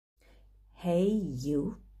Hey,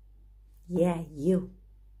 you. Yeah, you.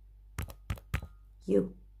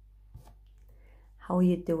 You. How are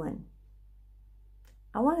you doing?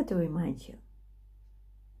 I wanted to remind you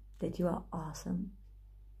that you are awesome,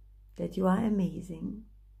 that you are amazing,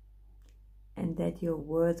 and that you're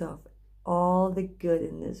worth of all the good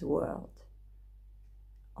in this world.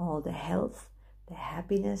 All the health, the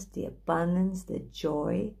happiness, the abundance, the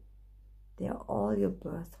joy, they are all your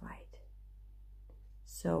birthright.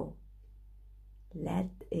 So let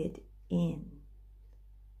it in.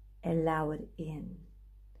 Allow it in.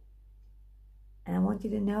 And I want you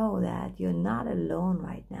to know that you're not alone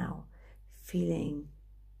right now, feeling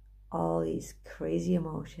all these crazy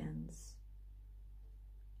emotions,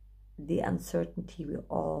 the uncertainty we're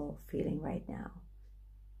all feeling right now.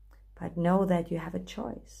 But know that you have a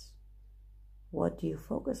choice. What do you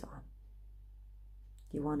focus on?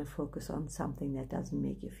 You want to focus on something that doesn't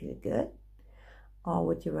make you feel good? Or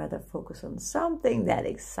would you rather focus on something that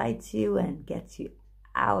excites you and gets you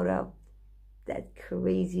out of that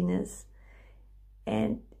craziness?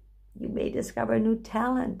 And you may discover a new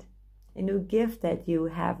talent, a new gift that you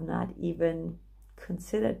have not even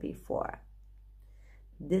considered before.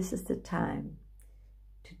 This is the time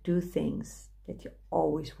to do things that you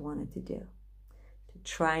always wanted to do, to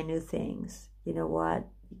try new things. You know what?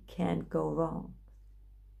 You can't go wrong.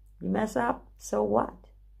 You mess up, so what?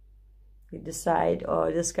 You decide or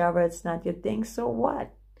discover it's not your thing, so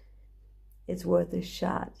what? It's worth a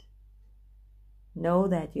shot. Know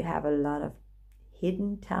that you have a lot of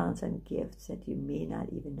hidden talents and gifts that you may not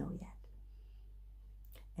even know yet.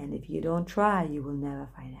 And if you don't try, you will never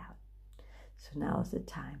find out. So now is the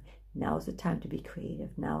time. Now is the time to be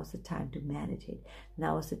creative. Now is the time to meditate.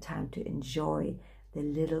 Now is the time to enjoy the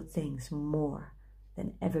little things more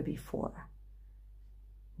than ever before.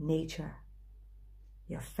 Nature,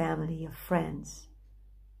 your family, your friends,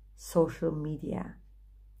 social media.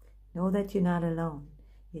 Know that you're not alone.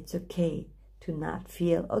 It's okay to not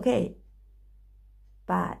feel okay.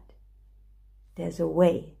 But there's a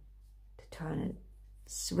way to turn it,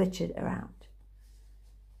 switch it around.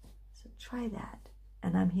 So try that.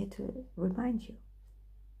 And I'm here to remind you.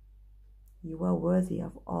 You are worthy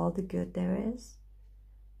of all the good there is.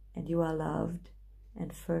 And you are loved.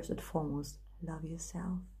 And first and foremost, love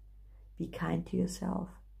yourself. Be kind to yourself,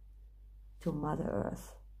 to Mother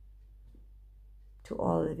Earth, to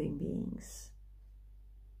all living beings.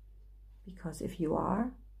 Because if you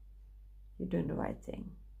are, you're doing the right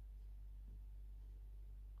thing.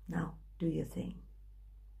 Now, do your thing.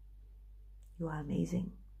 You are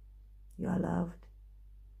amazing. You are loved.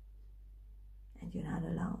 And you're not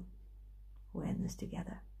alone. We're in this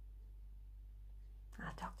together.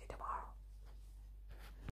 I'll talk to you tomorrow.